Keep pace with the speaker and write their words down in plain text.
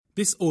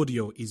This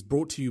audio is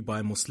brought to you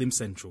by Muslim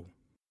Central.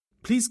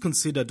 Please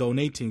consider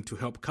donating to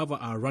help cover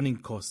our running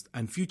costs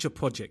and future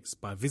projects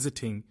by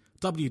visiting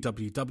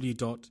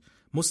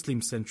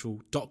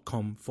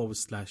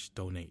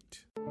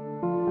www.muslimcentral.com/donate.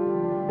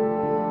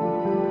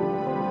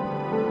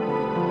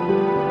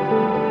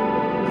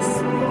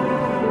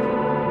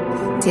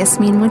 It's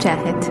Yasmin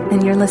Mogahed,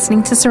 and you're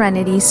listening to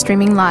Serenity,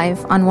 streaming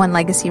live on One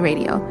Legacy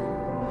Radio.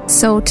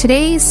 So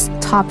today's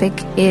topic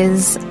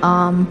is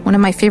one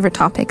of my favorite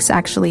topics,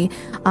 actually.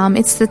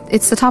 It's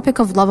the topic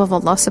of love of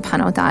Allah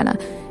subhanahu wa ta'ala.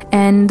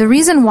 And the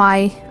reason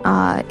why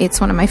it's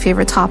one of my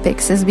favorite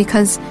topics is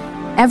because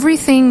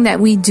everything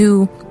that we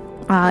do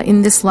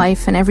in this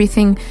life and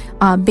everything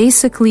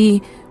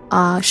basically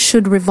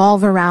should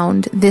revolve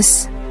around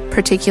this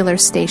particular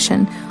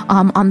station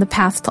on the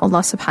path to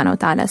Allah subhanahu wa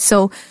ta'ala.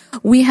 So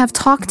we have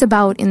talked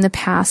about in the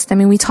past,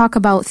 we talk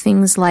about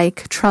things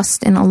like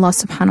trust in Allah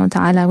subhanahu wa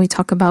ta'ala. We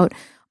talk about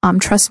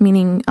trust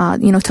meaning,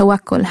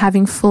 tawakkul,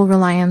 having full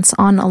reliance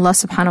on Allah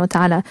subhanahu wa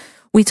ta'ala.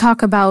 We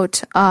talk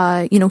about,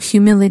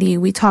 humility.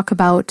 We talk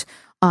about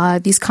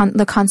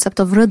the concept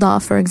of rida,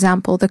 for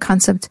example, the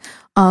concept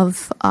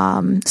of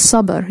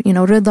sabr,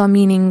 rida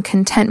meaning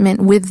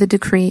contentment with the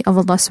decree of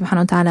Allah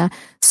subhanahu wa ta'ala,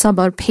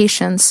 sabr,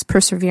 patience,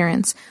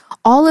 perseverance.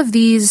 All of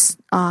these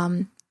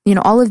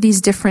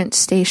different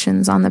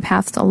stations on the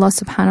path to Allah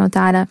subhanahu wa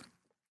ta'ala,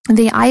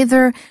 they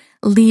either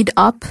lead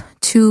up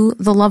to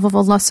the love of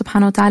Allah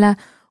subhanahu wa ta'ala,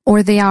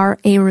 or they are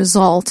a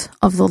result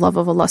of the love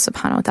of Allah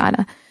subhanahu wa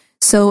ta'ala.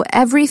 So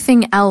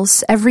everything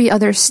else, every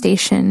other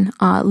station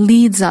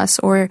leads us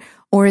or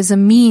is a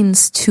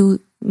means to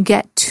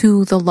get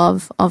to the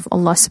love of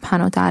Allah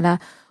subhanahu wa ta'ala,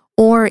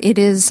 or it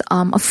is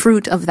a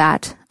fruit of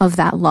that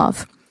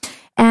love.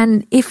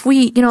 And if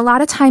we, a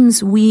lot of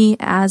times we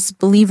as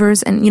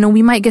believers, and,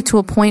 we might get to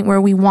a point where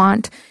we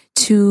want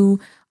to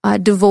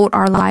devote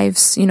our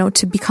lives,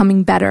 to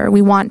becoming better.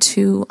 We want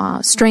to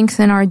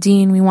strengthen our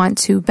deen. We want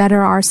to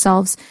better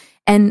ourselves.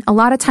 And a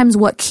lot of times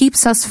what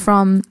keeps us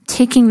from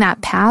taking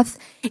that path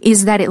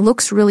is that it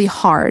looks really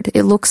hard.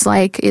 It looks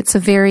like it's a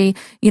very,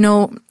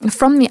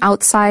 from the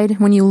outside,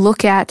 when you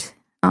look at,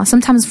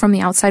 sometimes from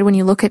the outside, when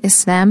you look at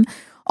Islam,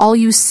 all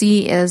you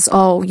see is,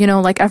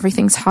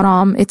 everything's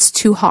haram, it's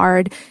too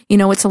hard,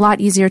 it's a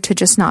lot easier to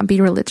just not be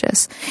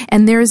religious.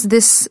 And there's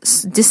this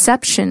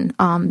deception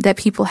that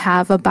people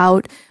have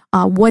about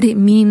what it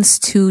means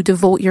to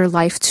devote your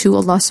life to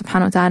Allah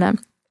subhanahu wa ta'ala.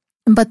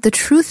 But the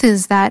truth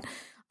is that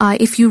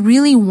if you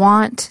really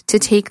want to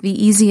take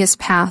the easiest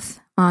path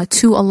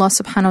to Allah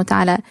subhanahu wa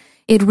ta'ala,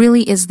 it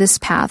really is this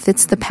path.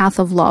 It's the path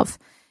of love.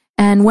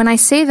 And when I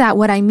say that,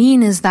 what I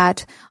mean is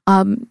that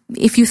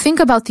if you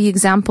think about the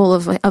example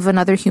of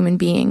another human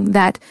being,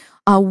 that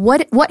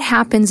what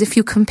happens if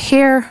you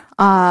compare,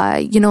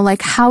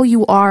 how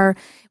you are,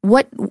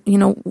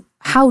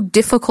 how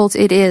difficult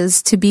it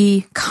is to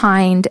be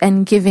kind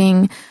and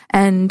giving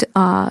and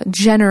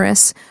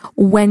generous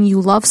when you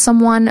love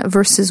someone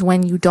versus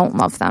when you don't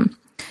love them.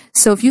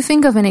 So if you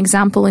think of an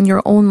example in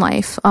your own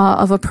life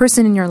of a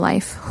person in your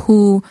life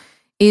who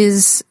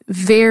is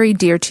very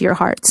dear to your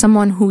heart,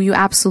 someone who you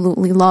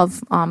absolutely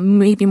love,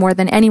 maybe more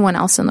than anyone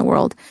else in the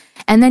world,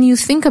 and then you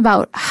think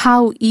about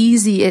how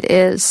easy it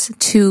is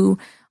to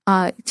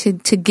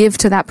give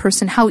to that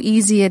person, how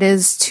easy it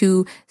is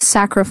to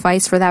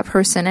sacrifice for that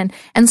person,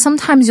 and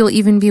sometimes you'll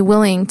even be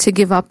willing to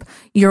give up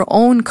your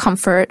own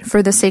comfort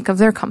for the sake of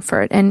their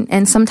comfort,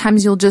 and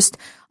sometimes you'll just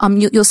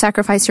you'll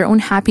sacrifice your own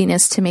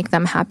happiness to make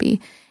them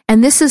happy.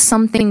 And this is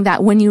something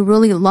that when you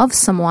really love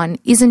someone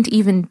isn't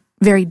even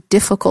very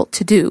difficult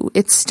to do.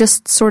 It's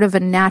just sort of a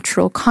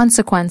natural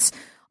consequence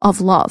of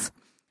love.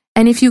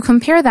 And if you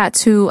compare that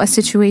to a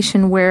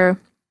situation where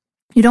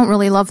you don't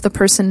really love the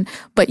person,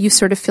 but you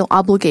sort of feel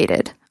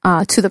obligated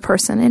to the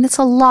person, and it's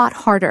a lot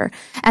harder.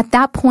 At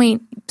that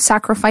point,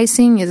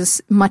 sacrificing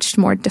is much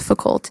more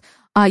difficult.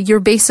 You're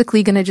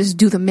basically going to just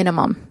do the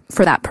minimum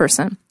for that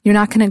person. You're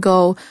not going to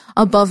go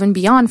above and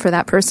beyond for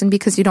that person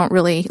because you don't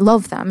really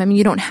love them.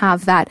 You don't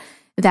have that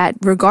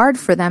regard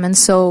for them. And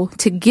so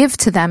to give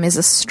to them is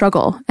a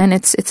struggle. And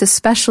it's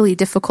especially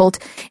difficult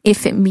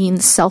if it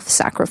means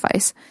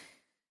self-sacrifice.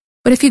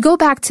 But if you go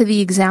back to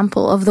the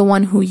example of the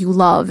one who you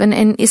love,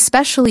 and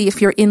especially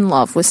if you're in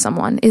love with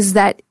someone, is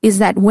that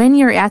when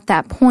you're at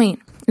that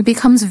point, it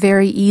becomes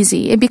very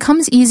easy. It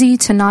becomes easy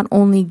to not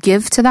only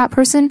give to that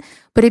person,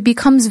 but it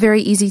becomes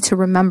very easy to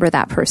remember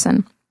that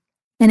person.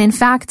 And in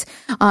fact,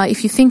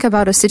 if you think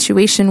about a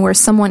situation where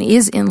someone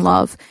is in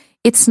love,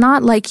 it's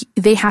not like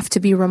they have to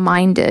be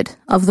reminded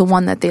of the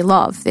one that they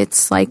love.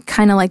 It's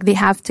kind of like they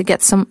have to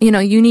get some,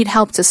 you need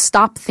help to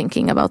stop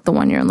thinking about the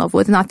one you're in love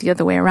with, not the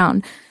other way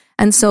around.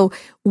 And so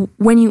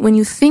when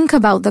you think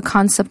about the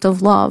concept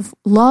of love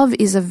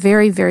is a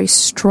very, very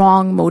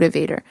strong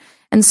motivator.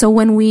 And so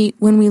when we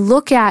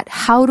look at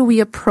how do we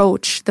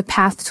approach the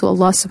path to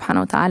Allah subhanahu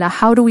wa ta'ala,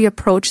 how do we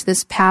approach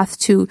this path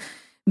to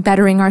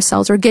bettering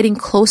ourselves or getting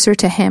closer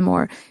to Him,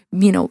 or,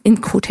 in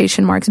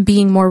quotation marks,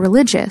 being more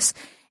religious.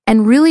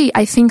 And really,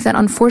 I think that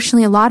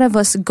unfortunately a lot of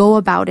us go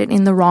about it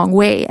in the wrong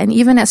way. And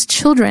even as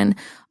children,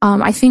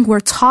 I think we're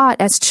taught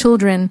as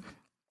children,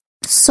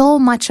 so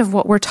much of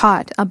what we're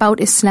taught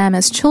about Islam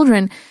as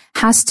children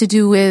has to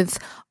do with,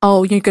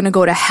 oh, you're going to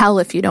go to hell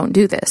if you don't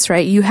do this,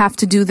 right? You have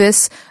to do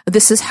this.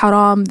 This is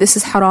haram,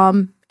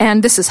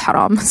 and this is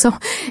haram. So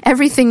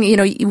everything,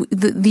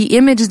 the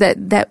image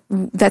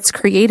that's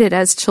created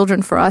as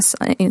children for us,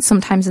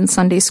 sometimes in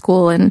Sunday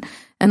school and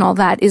all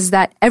that, is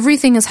that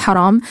everything is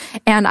haram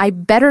and I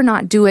better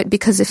not do it,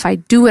 because if I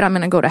do it, I'm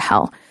going to go to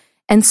hell.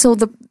 And so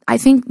I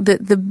think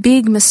the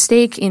big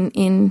mistake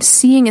in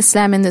seeing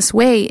Islam in this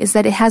way is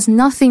that it has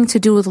nothing to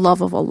do with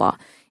love of Allah.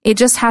 It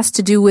just has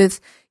to do with,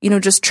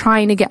 just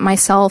trying to get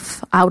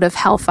myself out of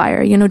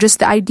hellfire. Just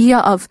the idea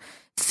of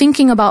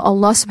thinking about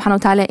Allah subhanahu wa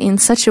ta'ala in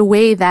such a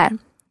way that,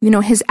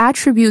 His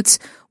attributes,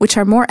 which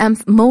are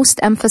most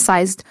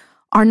emphasized,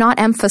 are not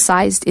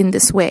emphasized in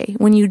this way.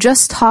 When you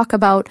just talk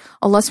about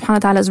Allah subhanahu wa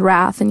ta'ala's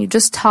wrath and you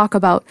just talk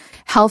about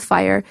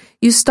hellfire,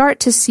 you start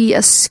to see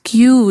a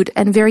skewed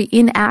and very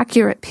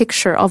inaccurate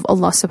picture of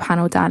Allah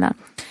subhanahu wa ta'ala.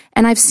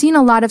 And I've seen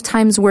a lot of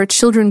times where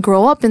children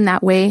grow up in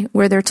that way,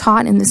 where they're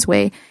taught in this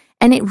way,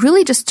 and it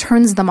really just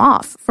turns them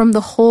off from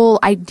the whole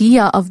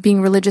idea of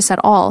being religious at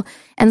all.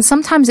 And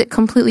sometimes it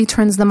completely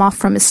turns them off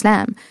from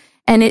Islam.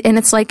 And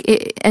it's like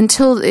and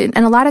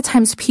a lot of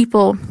times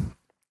people,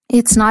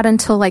 it's not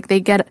until like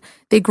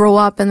they grow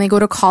up and they go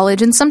to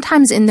college, and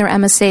sometimes in their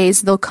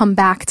MSAs, they'll come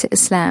back to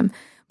Islam.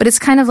 But it's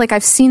kind of like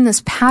I've seen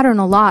this pattern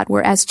a lot,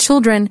 where as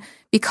children,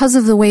 because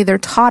of the way they're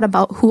taught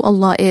about who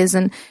Allah is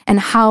and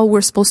how we're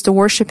supposed to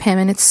worship Him,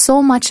 and it's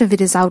so much of it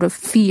is out of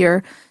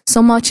fear,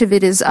 so much of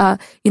it is,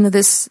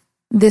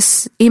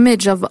 this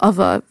image of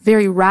a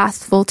very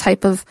wrathful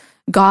type of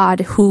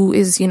God who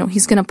is,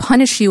 He's going to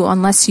punish you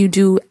unless you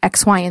do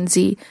X, Y, and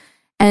Z.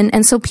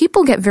 And so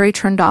people get very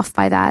turned off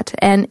by that.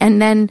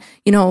 And then,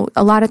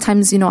 a lot of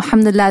times,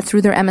 alhamdulillah,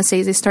 through their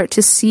MSAs, they start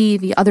to see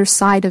the other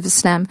side of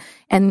Islam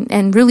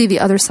and really the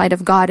other side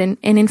of God. And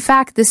in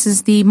fact, this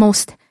is the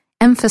most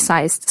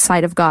emphasized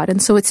side of God.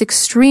 And so it's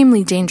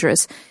extremely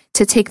dangerous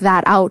to take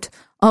that out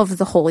of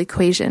the whole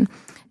equation.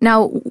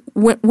 Now,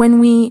 when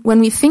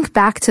we think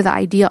back to the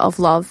idea of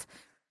love,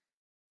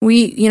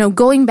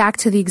 going back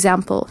to the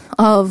example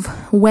of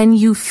when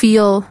you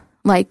feel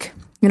like,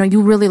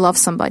 you really love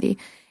somebody,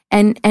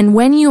 and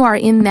when you are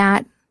in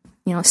that,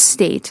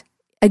 state,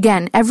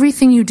 again,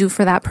 everything you do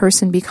for that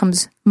person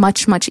becomes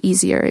much, much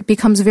easier. It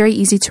becomes very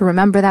easy to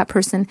remember that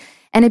person,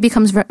 and it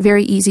becomes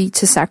very easy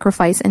to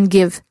sacrifice and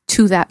give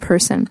to that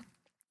person.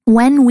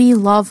 When we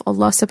love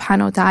Allah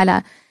subhanahu wa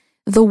ta'ala,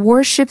 the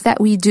worship that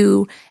we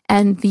do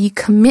and the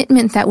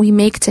commitment that we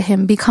make to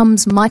Him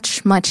becomes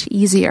much, much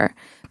easier,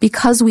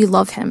 because we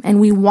love Him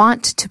and we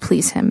want to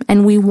please Him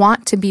and we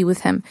want to be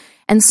with Him.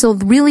 And so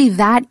really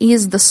that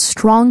is the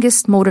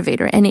strongest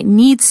motivator, and it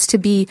needs to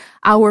be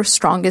our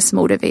strongest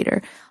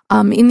motivator.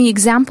 In the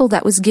example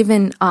that was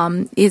given,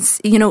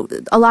 is,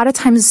 a lot of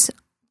times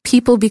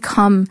people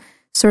become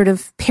sort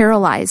of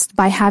paralyzed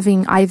by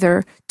having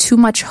either too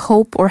much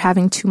hope or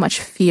having too much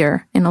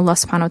fear in Allah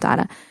subhanahu wa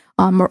ta'ala.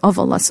 Or of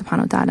Allah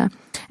subhanahu wa ta'ala.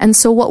 And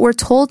so what we're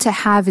told to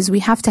have is we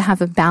have to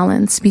have a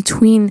balance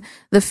between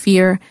the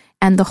fear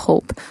and the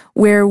hope,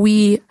 where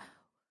we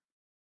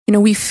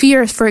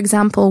fear, for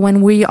example,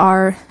 when we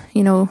are,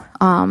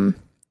 when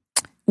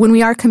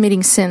we are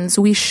committing sins,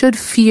 we should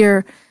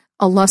fear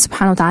Allah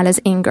subhanahu wa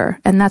ta'ala's anger,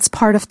 and that's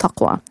part of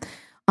taqwa.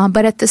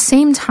 But at the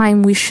same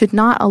time, we should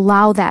not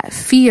allow that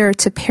fear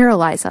to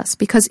paralyze us,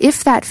 because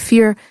if that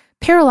fear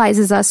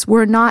paralyzes us,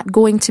 we're not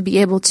going to be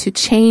able to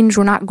change.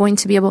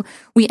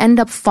 We end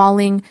up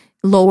falling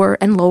lower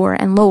and lower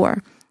and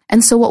lower.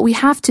 And so what we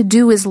have to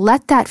do is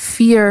let that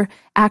fear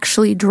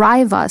actually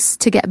drive us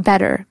to get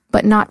better,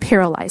 but not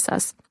paralyze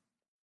us.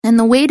 And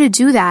the way to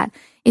do that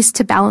is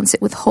to balance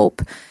it with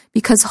hope,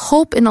 because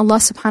hope in Allah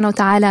subhanahu wa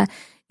ta'ala,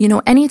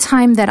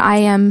 anytime that I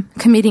am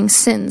committing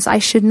sins, I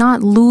should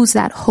not lose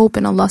that hope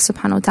in Allah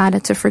subhanahu wa ta'ala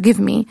to forgive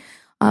me.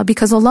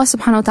 Because Allah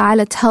subhanahu wa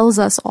ta'ala tells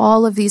us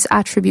all of these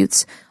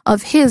attributes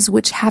of His,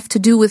 which have to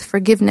do with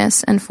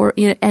forgiveness and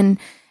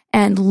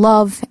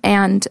love,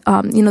 and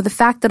the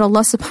fact that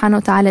Allah subhanahu wa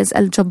ta'ala is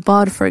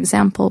al-Jabbar, for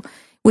example,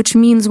 which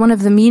means one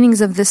of the meanings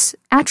of this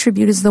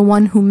attribute is the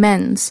one who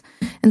mends.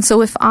 And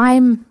so if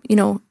I'm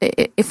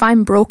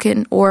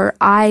broken, or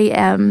I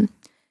am,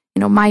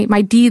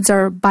 my deeds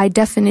are by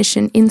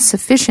definition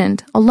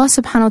insufficient, Allah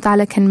subhanahu wa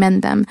ta'ala can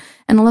mend them.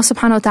 And Allah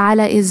subhanahu wa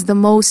ta'ala is the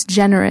most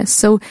generous.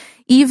 So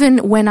even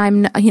when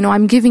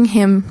I'm giving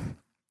Him,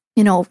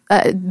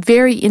 a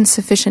very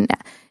insufficient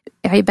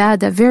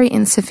ibadah, very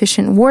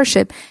insufficient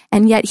worship,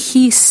 and yet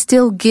He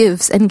still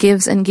gives and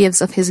gives and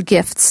gives of His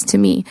gifts to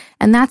me.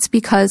 And that's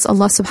because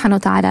Allah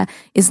subhanahu wa ta'ala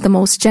is the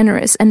most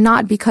generous, and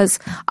not because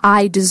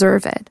I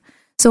deserve it.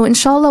 So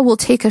inshallah, we'll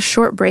take a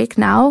short break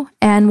now,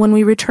 and when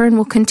we return,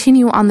 we'll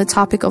continue on the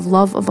topic of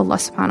love of Allah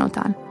subhanahu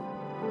wa ta'ala.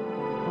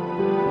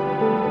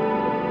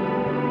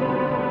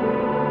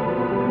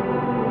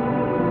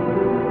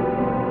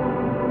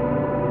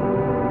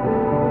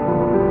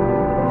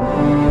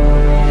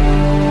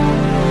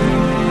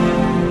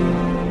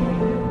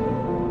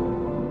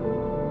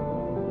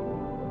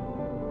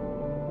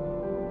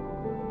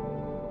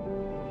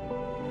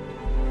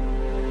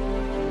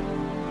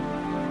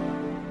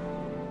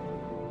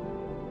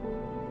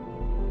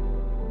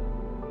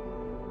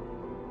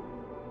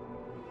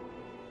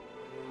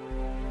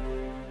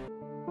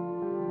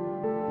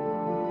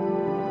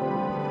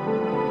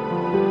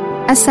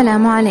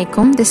 Assalamu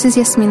alaikum. This is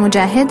Yasmin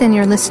Mogahed, and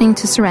you're listening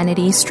to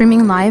Serenity,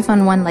 streaming live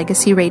on One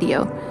Legacy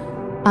Radio.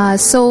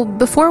 So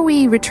before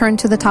we return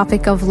to the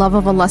topic of love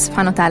of Allah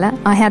subhanahu wa ta'ala,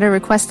 I had a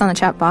request on the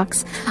chat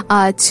box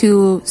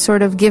to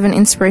sort of give an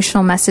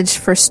inspirational message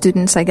for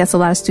students. I guess a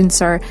lot of students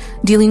are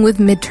dealing with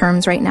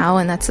midterms right now,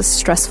 and that's a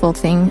stressful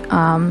thing.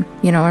 I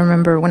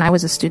remember when I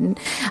was a student.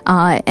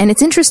 And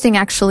it's interesting,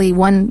 actually,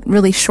 one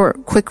really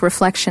short, quick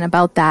reflection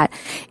about that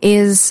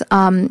is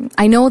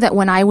I know that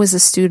when I was a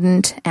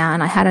student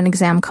and I had an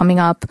exam coming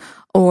up,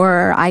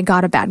 or I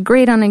got a bad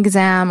grade on an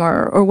exam,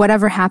 or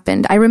whatever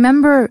happened, I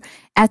remember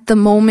at the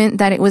moment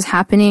that it was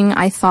happening,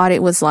 I thought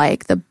it was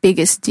like the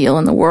biggest deal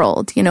in the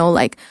world,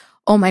 like,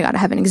 oh my God, I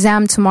have an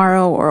exam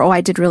tomorrow, or, oh,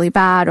 I did really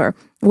bad, or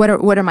what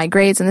are my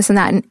grades, and this and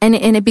that.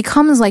 And it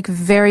becomes like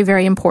very,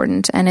 very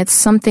important. And it's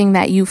something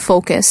that you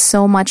focus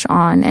so much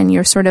on, and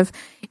you're sort of,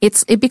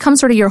 it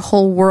becomes sort of your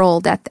whole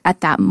world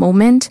at that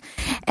moment.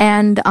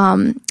 And,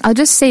 I'll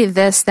just say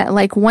this, that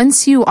like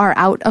once you are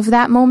out of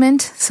that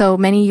moment, so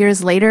many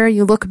years later,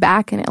 you look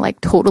back and it like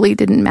totally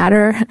didn't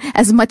matter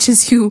as much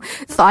as you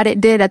thought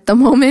it did at the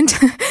moment.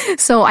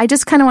 So I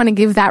just kind of want to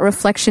give that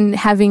reflection,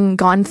 having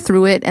gone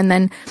through it and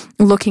then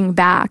looking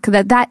back,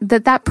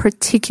 that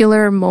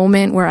particular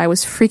moment where I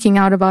was freaking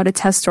out about a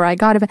test, or I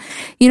got it,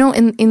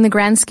 in the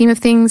grand scheme of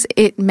things,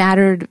 it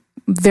mattered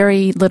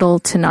very little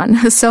to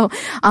none. So,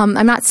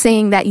 I'm not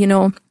saying that, you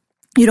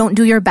don't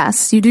do your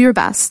best. You do your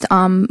best.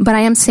 But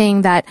I am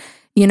saying that,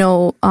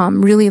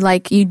 really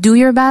like you do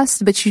your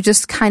best, but you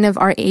just kind of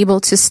are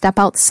able to step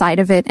outside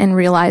of it and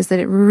realize that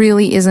it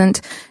really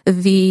isn't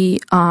the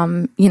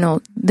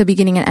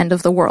beginning and end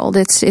of the world.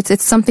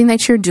 It's something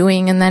that you're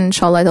doing, and then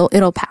inshallah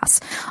it'll pass.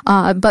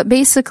 But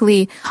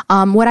basically,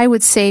 what I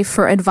would say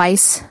for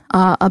advice,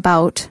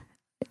 about,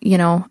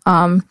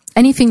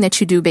 anything that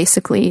you do,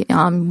 basically,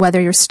 whether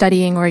you're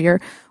studying or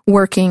you're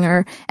working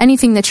or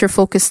anything that you're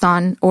focused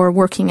on or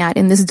working at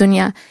in this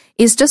dunya,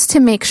 is just to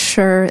make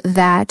sure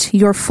that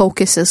your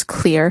focus is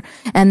clear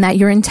and that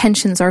your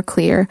intentions are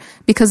clear.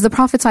 Because the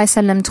Prophet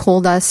ﷺ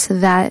told us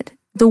that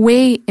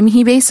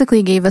he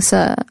basically gave us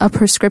a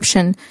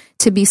prescription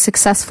to be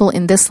successful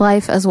in this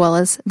life as well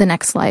as the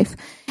next life.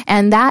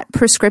 And that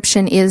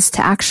prescription is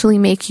to actually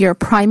make your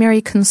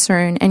primary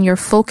concern and your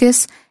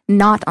focus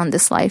not on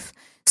this life.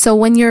 So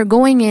when you're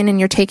going in and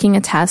you're taking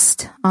a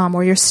test,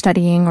 or you're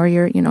studying, or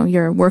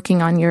you're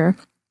working on your,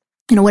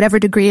 whatever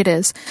degree it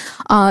is,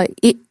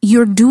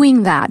 you're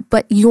doing that,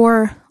 but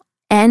your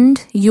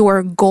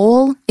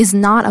goal is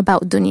not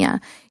about dunya.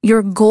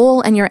 Your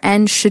goal and your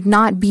end should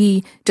not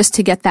be just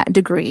to get that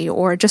degree,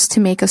 or just to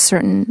make a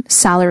certain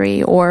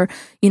salary, or,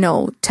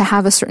 to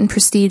have a certain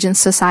prestige in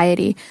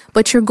society.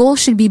 But your goal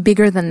should be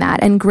bigger than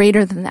that, and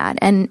greater than that,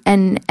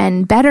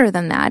 and better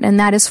than that. And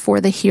that is for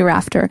the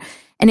hereafter.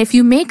 And if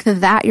you make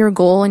that your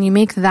goal, and you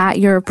make that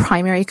your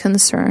primary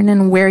concern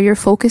and where your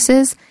focus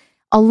is,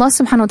 Allah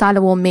subhanahu wa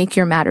ta'ala will make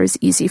your matters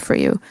easy for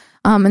you.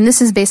 And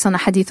this is based on a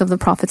hadith of the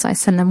Prophet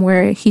ﷺ,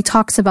 where he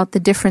talks about the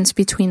difference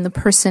between the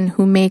person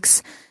who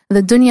makes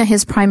the dunya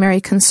his primary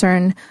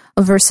concern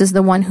versus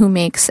the one who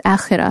makes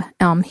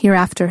akhirah,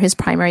 hereafter, his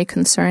primary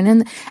concern.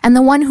 And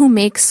the one who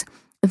makes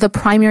the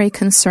primary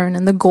concern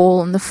and the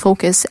goal and the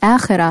focus,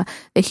 akhirah,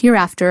 the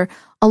hereafter,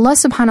 Allah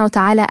subhanahu wa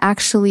ta'ala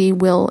actually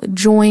will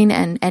join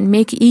and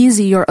make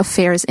easy your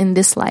affairs in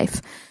this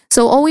life.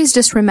 So always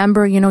just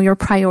remember, your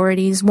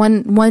priorities.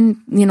 One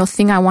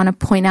thing I want to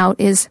point out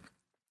is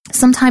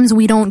sometimes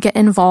we don't get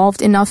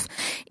involved enough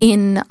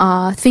in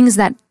things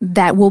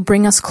that will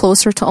bring us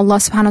closer to Allah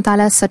subhanahu wa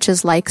ta'ala, such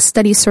as like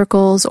study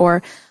circles,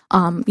 or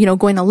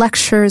going to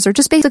lectures, or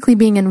just basically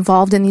being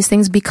involved in these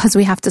things because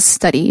we have to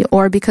study,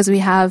 or because we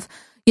have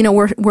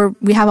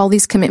we have all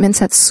these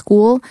commitments at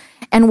school.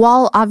 And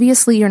while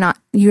obviously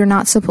you're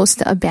not supposed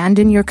to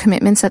abandon your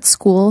commitments at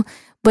school,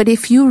 but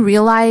if you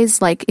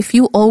realize, like, if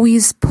you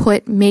always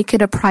make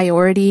it a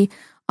priority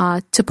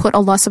to put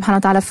Allah subhanahu wa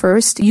ta'ala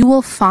first, you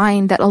will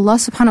find that Allah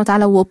subhanahu wa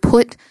ta'ala will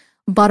put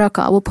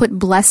barakah, will put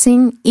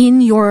blessing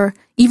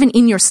even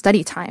in your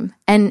study time.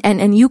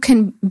 And you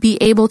can be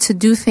able to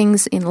do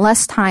things in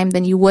less time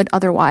than you would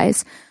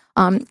otherwise.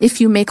 If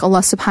you make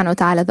Allah subhanahu wa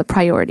ta'ala the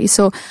priority.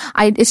 So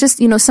it's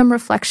just, some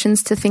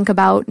reflections to think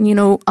about.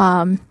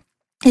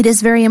 It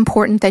is very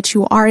important that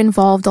you are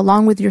involved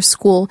along with your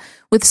school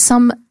with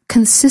some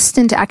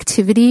consistent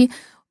activity,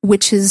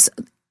 which is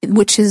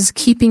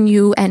keeping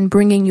you and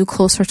bringing you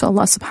closer to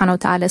Allah subhanahu wa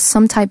ta'ala.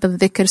 Some type of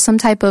dhikr, some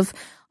type of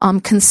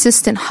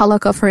consistent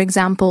halaqah, for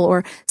example,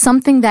 or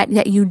something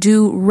that you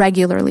do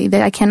regularly.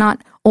 That I cannot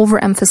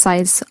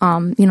overemphasize,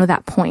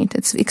 that point.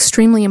 It's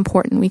extremely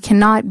important. We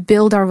cannot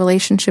build our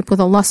relationship with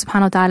Allah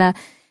subhanahu wa ta'ala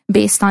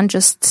based on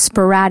just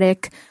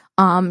sporadic,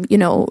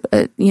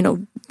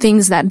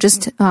 things that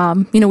just,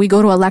 we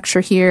go to a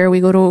lecture here,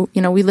 we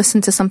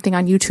listen to something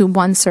on YouTube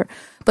once,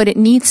 but it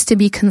needs to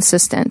be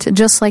consistent.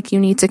 Just like you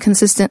need to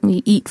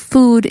consistently eat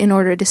food in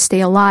order to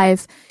stay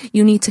alive,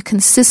 you need to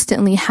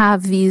consistently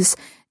have these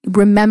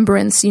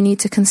remembrance, you need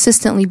to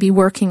consistently be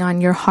working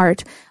on your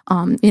heart,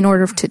 in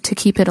order to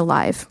keep it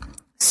alive.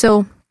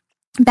 So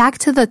back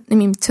to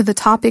the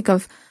topic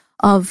of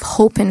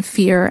hope and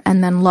fear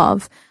and then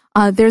love.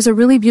 There's a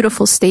really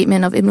beautiful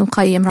statement of Ibn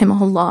al-Qayyim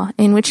rahimahullah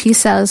in which he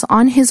says,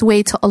 on his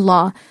way to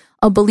Allah,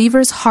 a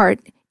believer's heart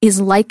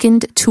is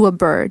likened to a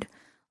bird.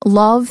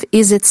 Love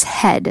is its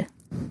head.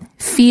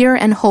 Fear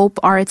and hope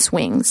are its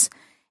wings.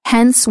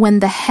 Hence, when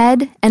the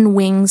head and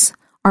wings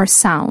are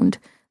sound,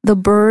 the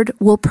bird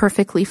will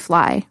perfectly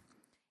fly.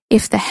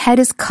 If the head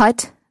is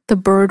cut, the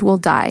bird will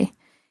die.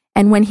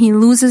 And when he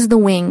loses the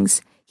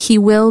wings, he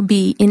will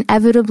be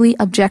inevitably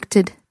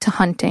objected to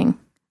hunting.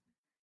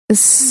 It's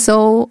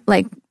so,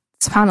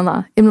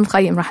 subhanAllah, Ibn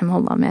al-Qayyim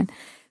rahimahullah, man.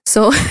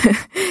 So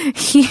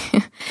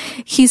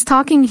he's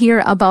talking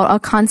here about a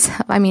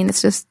concept. I mean,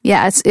 it's just,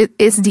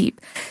 it's deep.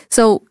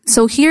 So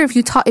here,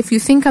 if you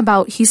think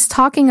about, he's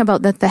talking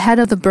about that the head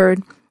of the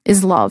bird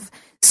is love.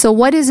 So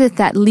what is it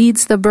that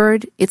leads the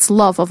bird? It's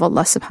love of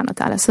Allah subhanahu wa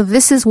ta'ala. So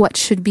this is what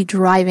should be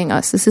driving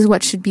us. This is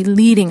what should be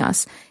leading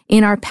us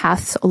in our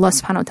path to Allah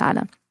subhanahu wa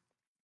ta'ala.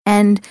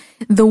 And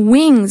the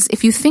wings,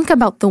 if you think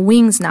about the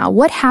wings now,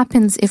 what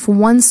happens if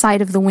one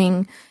side of the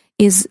wing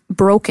is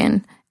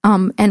broken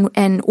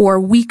or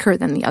weaker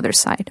than the other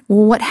side?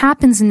 Well, what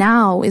happens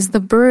now is the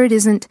bird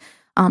isn't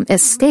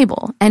as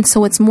stable, and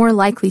so it's more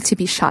likely to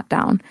be shot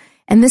down.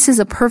 And this is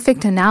a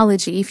perfect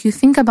analogy. If you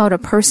think about a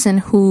person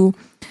who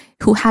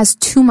has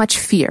too much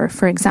fear,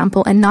 for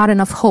example, and not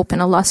enough hope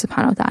in Allah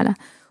subhanahu wa ta'ala.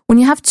 When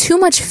you have too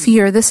much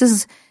fear, this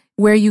is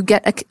where you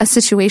get a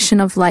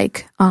situation of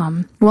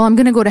I'm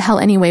going to go to hell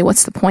anyway,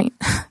 what's the point?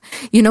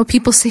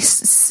 People say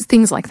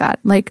things like that.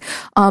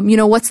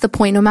 What's the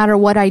point? No matter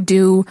what I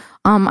do,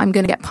 I'm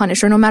going to get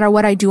punished, or no matter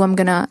what I do, I'm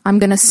going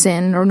to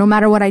sin, or no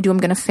matter what I do, I'm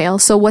going to fail.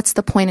 So what's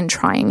the point in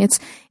trying?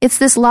 It's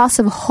this loss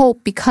of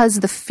hope because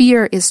the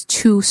fear is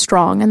too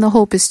strong and the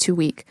hope is too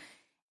weak.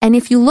 And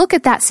if you look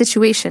at that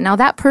situation, now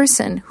that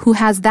person who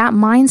has that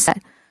mindset,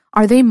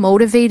 are they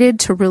motivated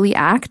to really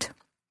act?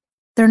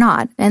 They're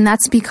not. And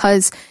that's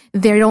because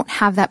they don't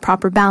have that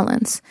proper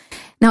balance.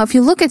 Now, if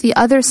you look at the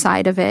other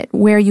side of it,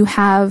 where you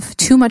have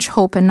too much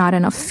hope and not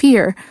enough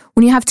fear,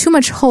 when you have too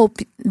much hope,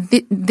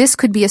 this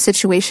could be a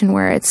situation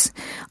where it's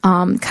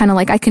kind of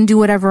like I can do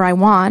whatever I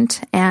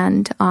want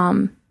and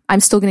I'm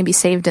still going to be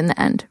saved in the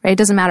end, right? It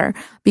doesn't matter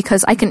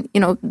because I can,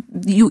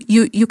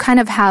 you kind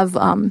of have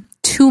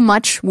too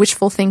much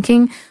wishful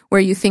thinking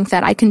where you think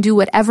that I can do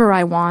whatever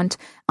I want,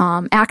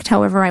 act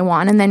however I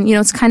want. And then,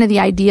 it's kind of the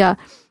idea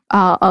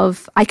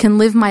of I can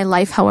live my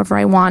life however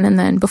I want, and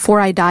then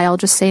before I die, I'll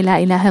just say La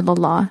ilaha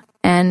illallah,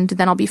 and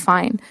then I'll be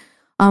fine.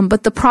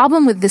 But the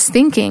problem with this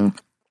thinking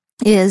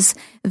is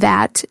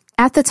that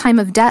at the time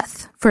of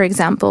death, for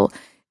example,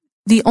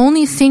 the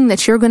only thing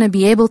that you're going to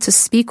be able to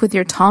speak with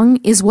your tongue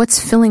is what's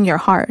filling your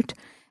heart.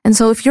 And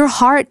so if your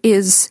heart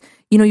is,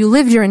 you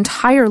lived your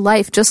entire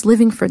life just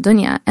living for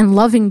dunya and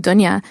loving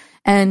dunya,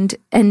 and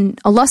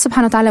Allah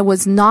subhanahu wa ta'ala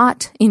was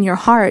not in your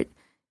heart,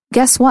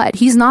 guess what?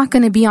 He's not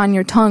going to be on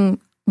your tongue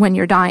when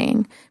you're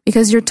dying,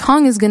 because your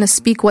tongue is going to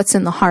speak what's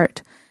in the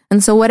heart.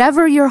 And so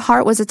whatever your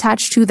heart was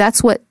attached to,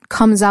 that's what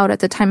comes out at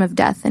the time of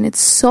death. And it's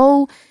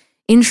so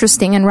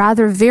interesting and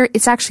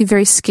it's actually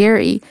very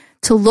scary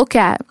to look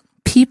at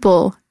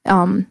people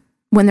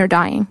when they're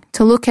dying,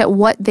 to look at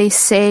what they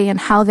say and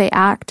how they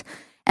act.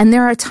 And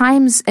there are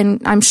times,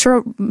 and I'm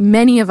sure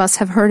many of us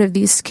have heard of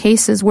these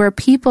cases, where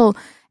people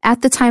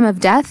at the time of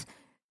death,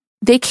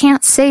 they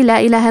can't say La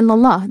ilaha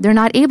illallah. They're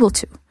not able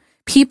to.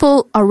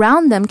 People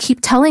around them keep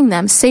telling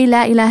them, say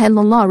La ilaha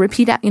illallah,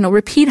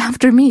 repeat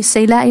after me,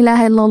 say La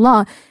ilaha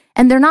illallah,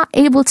 and they're not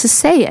able to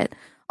say it.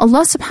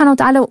 Allah subhanahu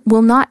wa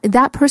ta'ala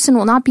that person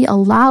will not be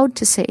allowed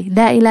to say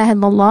La ilaha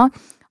illallah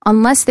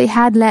unless they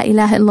had La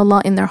ilaha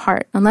illallah in their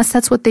heart, unless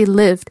that's what they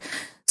lived.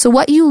 So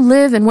what you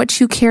live and what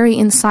you carry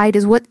inside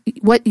is what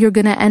you're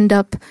going to end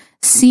up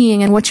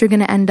seeing and what you're going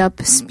to end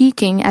up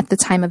speaking at the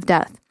time of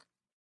death.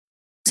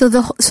 So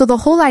the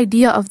whole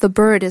idea of the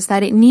bird is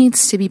that it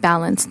needs to be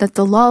balanced, that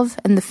the hope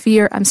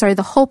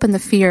and the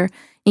fear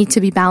need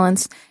to be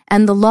balanced,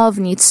 and the love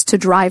needs to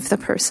drive the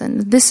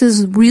person. This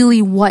is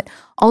really what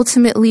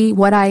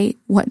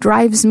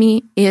drives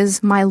me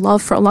is my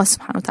love for Allah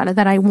subhanahu wa ta'ala,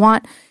 that I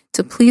want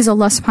to please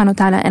Allah subhanahu wa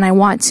ta'ala, and I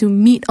want to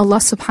meet Allah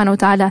subhanahu wa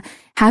ta'ala,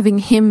 having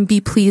Him be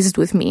pleased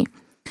with me.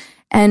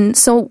 And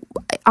so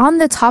on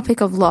the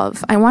topic of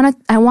love, I want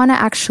to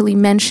actually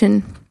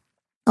mention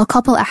a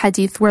couple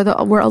ahadith where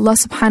Allah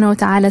subhanahu wa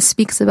ta'ala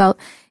speaks about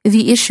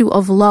the issue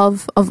of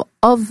love of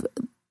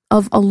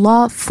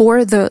Allah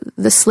for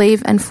the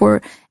slave and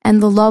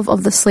the love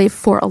of the slave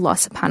for Allah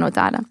subhanahu wa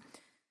ta'ala.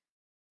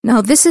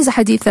 Now this is a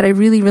hadith that I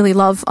really, really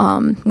love,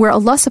 where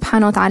Allah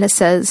subhanahu wa ta'ala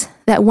says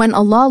that when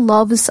Allah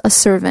loves a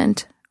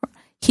servant,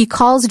 He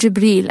calls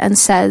Jibreel and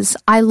says,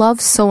 I love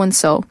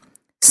so-and-so,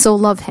 so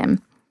love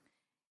him.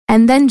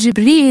 And then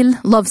Jibreel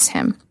loves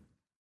him.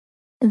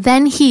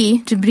 Then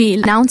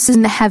Jibreel, announces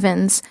in the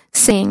heavens,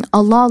 saying,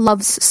 Allah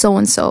loves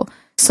so-and-so,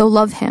 so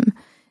love him.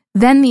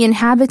 Then the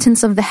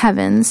inhabitants of the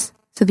heavens,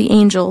 so the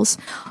angels,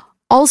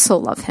 also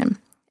love him.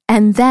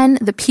 And then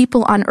the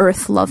people on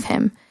earth love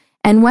him.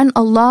 And when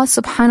Allah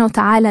subhanahu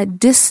wa ta'ala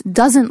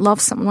doesn't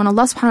love someone, when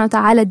Allah subhanahu wa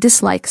ta'ala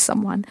dislikes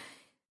someone,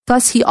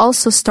 thus He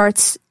also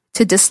starts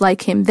to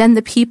dislike him, then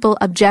the people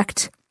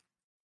object.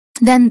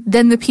 Then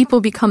the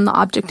people become the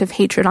object of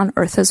hatred on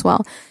earth as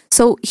well.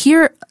 So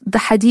here the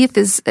hadith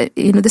is,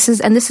 this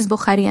is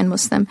Bukhari and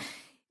Muslim.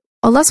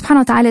 Allah subhanahu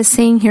wa ta'ala is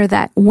saying here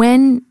that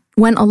when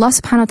Allah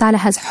subhanahu wa ta'ala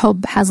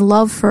has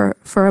love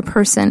for a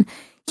person,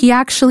 He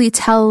actually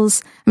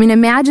tells,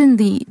 imagine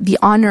the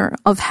honor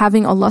of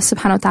having Allah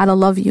subhanahu wa ta'ala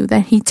love you,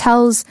 that He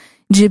tells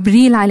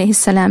Jibreel alayhi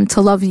salam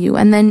to love you,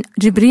 and then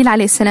Jibreel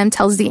alayhi salam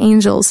tells the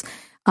angels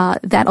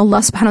that Allah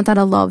subhanahu wa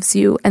ta'ala loves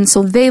you, and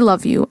so they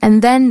love you,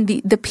 and then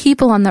the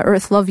people on the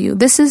earth love you.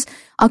 This is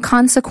a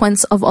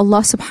consequence of Allah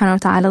subhanahu wa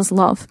ta'ala's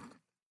love.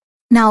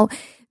 Now,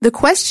 the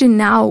question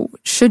now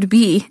should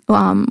be,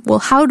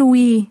 how do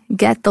we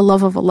get the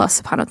love of Allah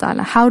subhanahu wa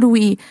ta'ala? How do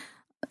we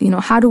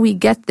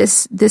get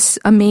this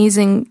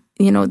amazing,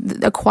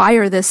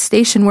 acquire this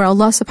station where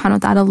Allah subhanahu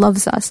wa ta'ala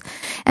loves us?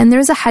 And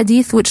there's a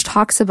hadith which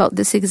talks about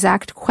this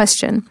exact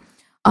question,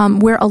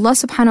 where Allah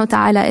subhanahu wa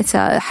ta'ala, it's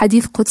a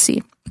hadith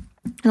Qudsi,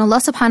 and Allah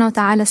subhanahu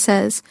wa ta'ala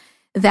says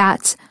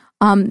that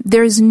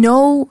there's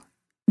no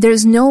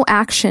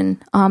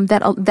action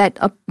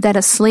that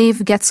a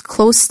slave gets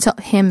close to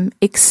him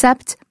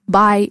except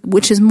by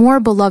which is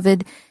more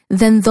beloved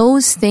than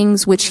those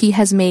things which he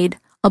has made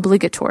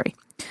obligatory.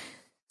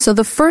 So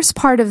the first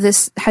part of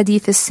this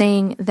hadith is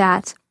saying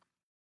that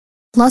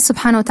Allah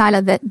subhanahu wa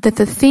ta'ala,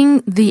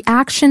 that the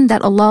action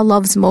that Allah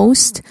loves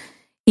most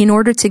in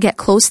order to get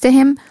close to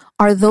Him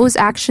are those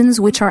actions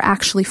which are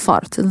actually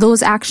fard,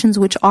 those actions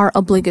which are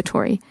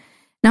obligatory.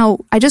 Now,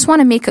 I just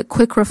want to make a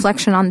quick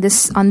reflection on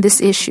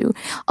this issue.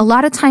 A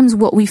lot of times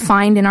what we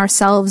find in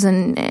ourselves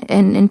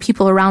and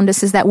people around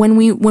us is that when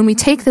we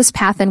take this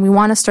path and we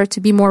want to start to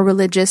be more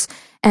religious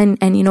and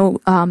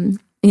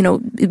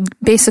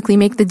basically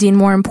make the deen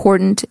more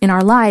important in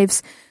our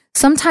lives,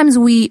 sometimes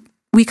we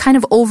kind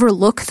of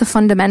overlook the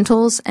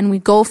fundamentals and we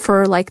go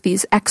for like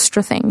these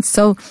extra things.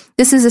 So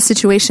this is a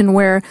situation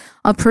where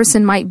a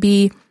person might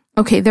be,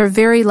 they're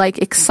very like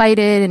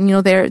excited and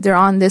they're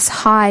on this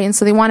high, and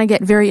so they want to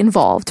get very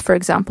involved, for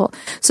example.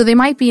 So they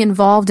might be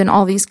involved in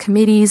all these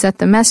committees at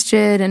the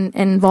masjid and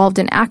involved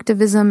in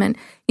activism, and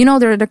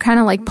they're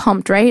kind of like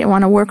pumped, right? And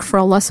want to work for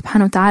Allah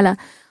subhanahu wa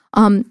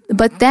ta'ala.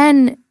 But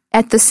then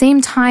at the same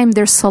time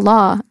their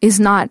salah is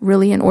not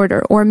really in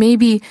order, or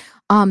maybe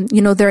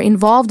they're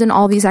involved in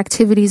all these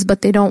activities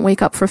but they don't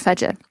wake up for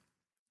fajr.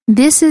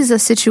 This is a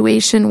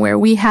situation where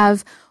we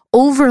have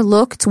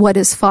overlooked what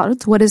is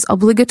fard, what is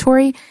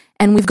obligatory,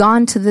 and we've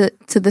gone to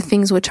the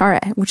things which are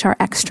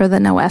extra, the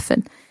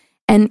nawafil.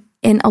 And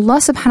Allah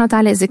subhanahu wa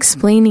ta'ala is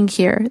explaining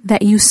here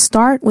that you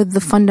start with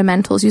the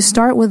fundamentals, you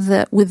start with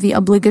the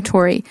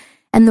obligatory.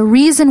 And the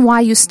reason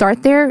why you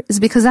start there is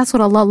because that's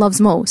what Allah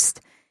loves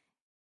most.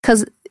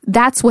 Because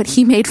that's what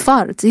He made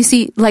fard. You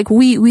see, like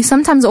we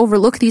sometimes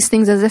overlook these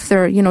things as if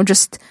they're,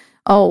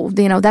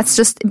 that's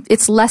just,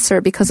 it's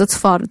lesser because it's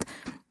fard.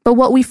 But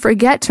what we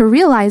forget to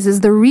realize is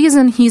the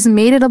reason He's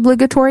made it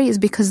obligatory is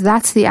because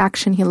that's the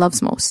action He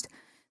loves most.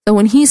 So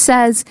when He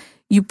says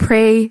you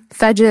pray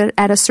fajr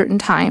at a certain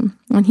time,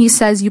 when He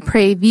says you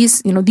pray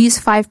these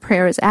 5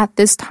 prayers at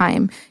this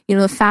time,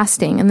 the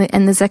fasting and the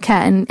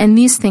zakat and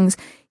these things,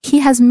 He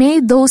has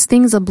made those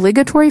things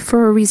obligatory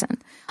for a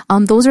reason.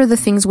 Those are the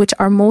things which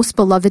are most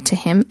beloved to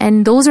Him,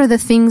 and those are the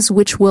things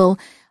which will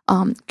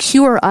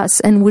cure us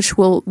and which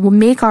will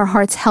make our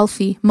hearts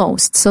healthy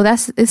most. So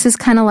this is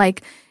kind of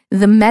like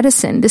the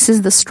medicine. This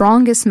is the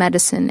strongest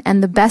medicine,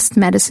 and the best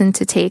medicine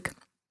to take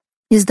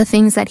is the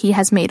things that He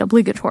has made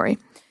obligatory.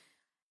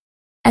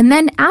 And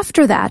then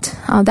after that,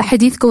 the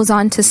hadith goes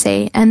on to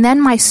say, and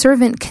then my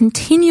servant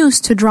continues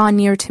to draw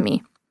near to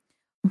me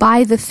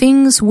by the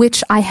things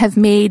which I have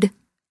made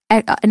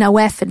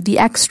nawafil, the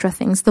extra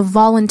things, the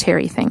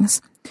voluntary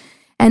things.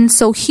 And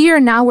so here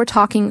now we're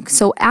talking,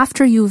 so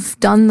after you've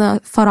done the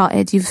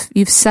fara'id,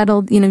 you've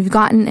settled, you've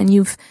gotten and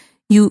you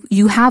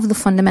have the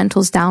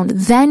fundamentals down,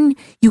 then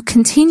you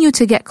continue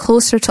to get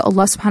closer to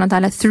Allah subhanahu wa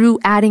ta'ala through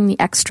adding the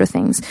extra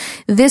things.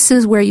 This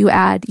is where you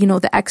add,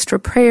 the extra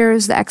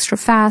prayers, the extra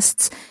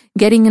fasts,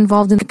 getting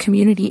involved in the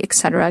community,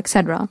 etc.,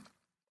 etc.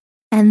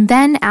 And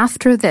then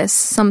after this,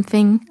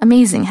 something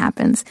amazing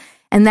happens.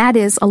 And that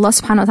is, Allah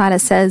subhanahu wa ta'ala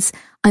says,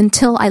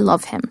 until I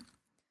love him.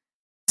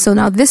 So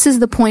now this is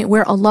the point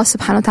where Allah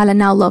subhanahu wa ta'ala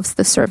now loves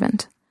the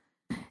servant.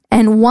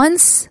 And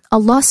once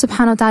Allah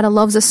subhanahu wa ta'ala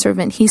loves a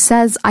servant, He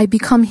says, I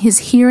become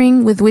his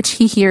hearing with which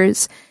he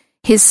hears,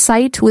 his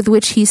sight with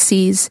which he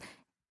sees,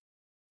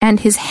 and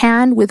his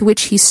hand with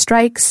which he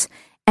strikes,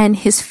 and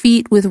his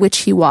feet with which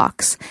he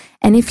walks.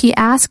 And if he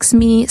asks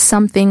me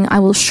something, I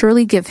will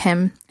surely give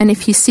him. And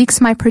if he seeks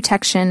my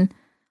protection,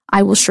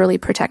 I will surely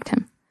protect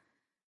him.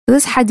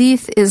 This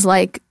hadith is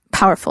like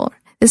powerful.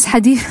 This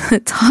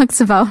hadith talks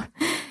about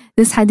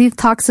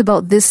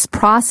this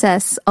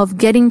process of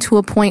getting to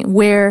a point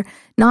where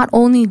not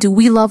only do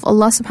we love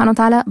Allah subhanahu wa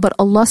ta'ala, but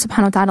Allah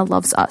subhanahu wa ta'ala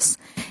loves us.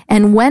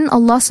 And when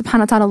Allah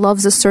subhanahu wa ta'ala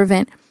loves a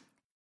servant,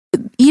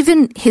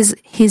 even his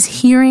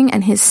hearing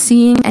and his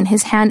seeing and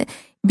his hand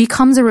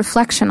becomes a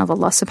reflection of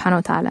Allah subhanahu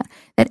wa ta'ala.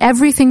 That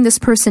everything this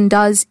person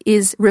does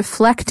is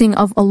reflecting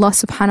of Allah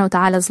subhanahu wa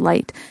ta'ala's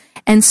light.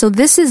 And so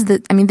this is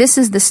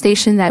the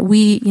station that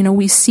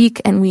we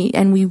seek and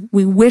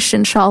we wish,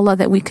 inshallah,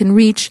 that we can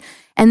reach.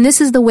 And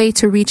this is the way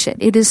to reach it.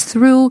 It is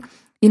through,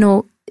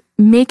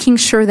 making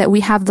sure that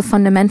we have the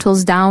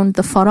fundamentals down,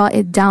 the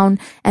fara'id down,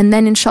 and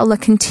then inshallah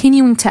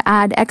continuing to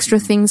add extra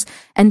things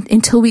and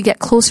until we get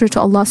closer to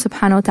Allah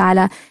subhanahu wa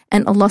ta'ala,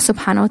 and Allah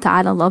subhanahu wa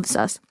ta'ala loves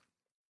us.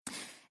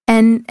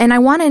 And I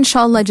want to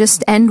inshallah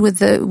just end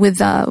with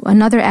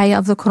another ayah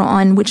of the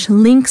Quran which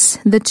links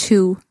the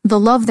two, the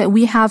love that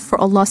we have for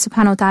Allah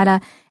subhanahu wa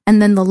ta'ala and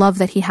then the love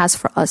that He has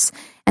for us.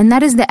 And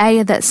that is the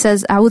ayah that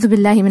says, أعوذ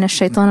بالله من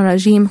الشيطان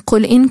الرجيم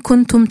قل إن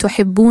كنتم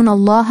تحبون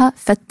الله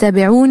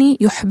فاتبعوني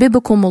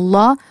يحببكم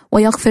الله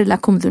ويغفر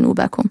لكم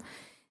ذنوبكم.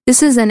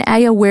 This is an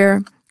ayah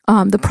where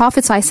the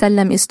Prophet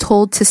ﷺ is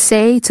told to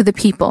say to the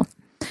people,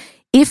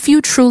 if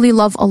you truly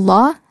love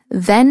Allah,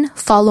 then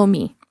follow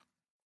me.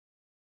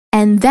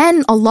 And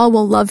then Allah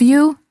will love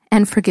you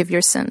and forgive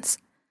your sins.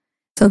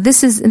 So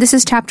this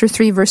is chapter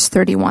 3, verse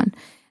 31.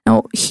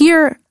 Now,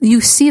 here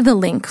you see the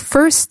link.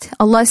 First,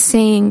 Allah is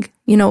saying,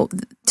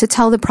 to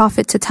tell the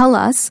Prophet, to tell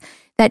us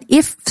that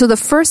so the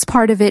first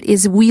part of it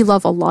is we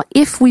love Allah.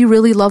 If we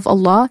really love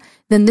Allah,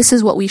 then this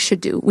is what we should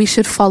do. We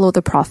should follow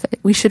the Prophet.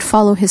 We should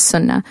follow his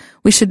sunnah.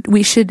 We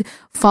should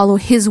follow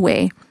his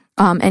way,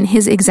 and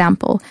his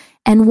example.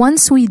 And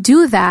once we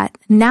do that,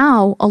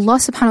 now Allah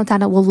subhanahu wa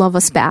ta'ala will love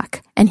us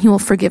back and He will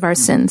forgive our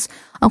sins.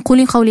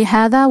 أقول قولي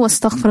هذا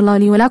واستغفر الله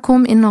لي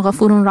ولكم إنه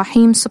غفور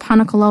رحيم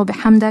سبحانك الله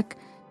وبحمدك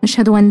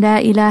نشهد أن لا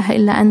إله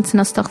إلا أنت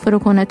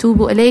نستغفرك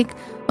ونتوب إليك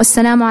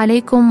والسلام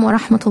عليكم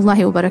ورحمة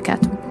الله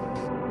وبركاته.